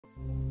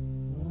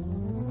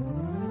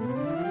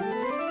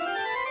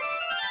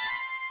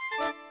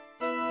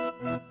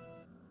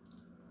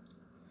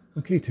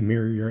Okay, to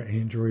mirror your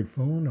Android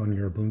phone on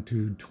your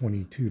Ubuntu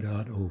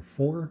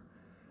 22.04,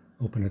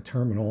 open a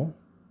terminal.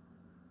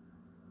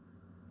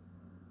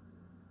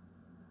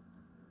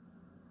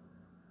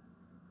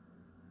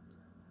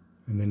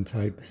 And then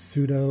type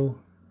sudo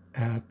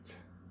apt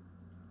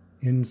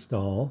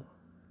install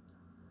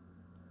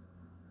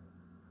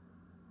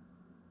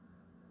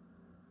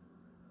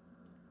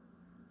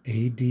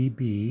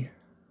adb-y.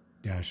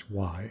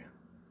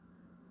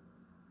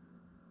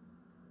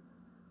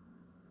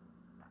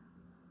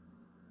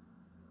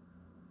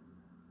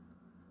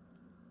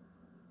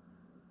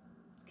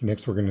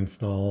 Next, we're going to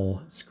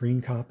install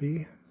screen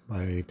copy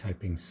by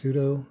typing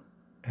sudo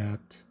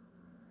apt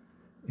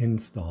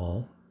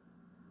install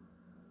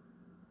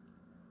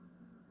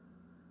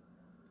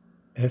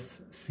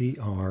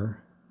scrcpy-y.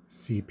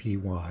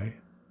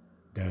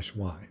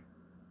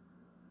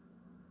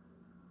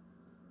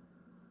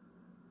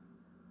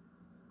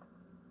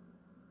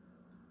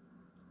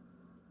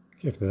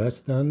 Okay, after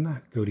that's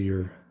done, go to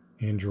your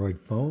Android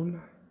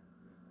phone,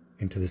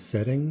 into the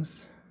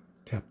settings,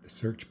 tap the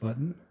search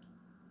button.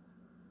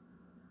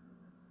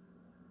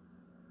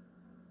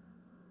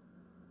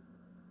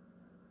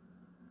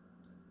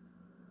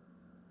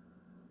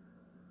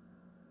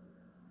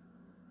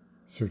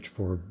 Search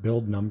for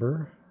build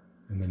number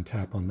and then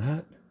tap on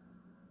that,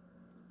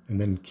 and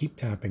then keep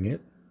tapping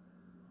it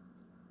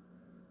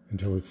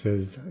until it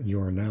says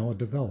you are now a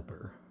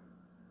developer.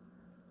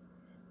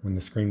 When the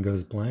screen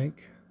goes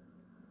blank,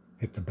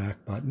 hit the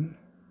back button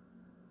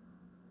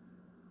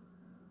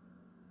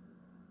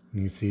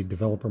and you see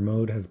developer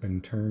mode has been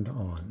turned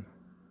on.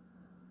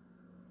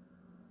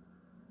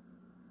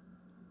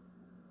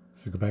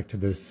 So go back to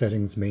the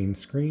settings main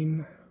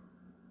screen,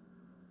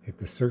 hit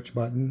the search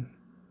button,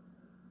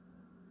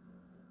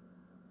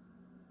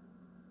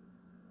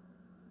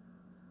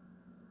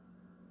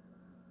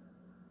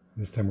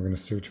 this time we're going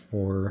to search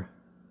for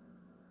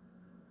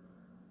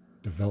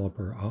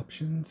developer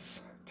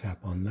options. Tap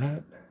on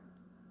that.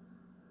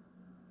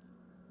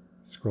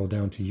 Scroll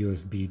down to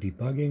USB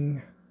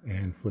debugging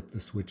and flip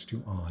the switch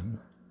to on.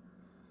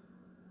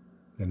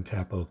 Then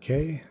tap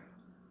OK.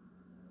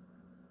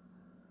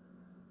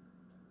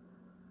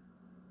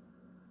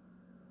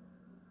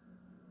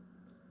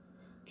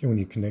 Okay, when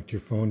you connect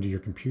your phone to your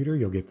computer,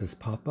 you'll get this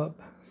pop-up.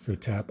 So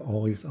tap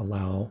Always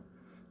Allow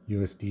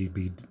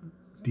USB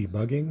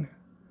debugging.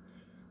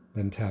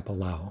 Then tap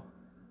Allow.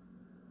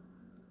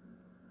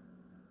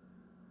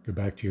 Go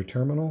back to your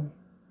terminal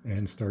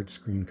and start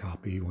screen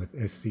copy with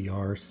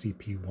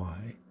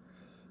scrcpy.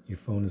 Your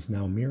phone is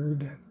now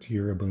mirrored to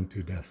your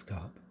Ubuntu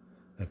desktop.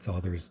 That's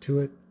all there is to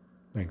it.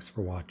 Thanks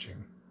for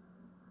watching.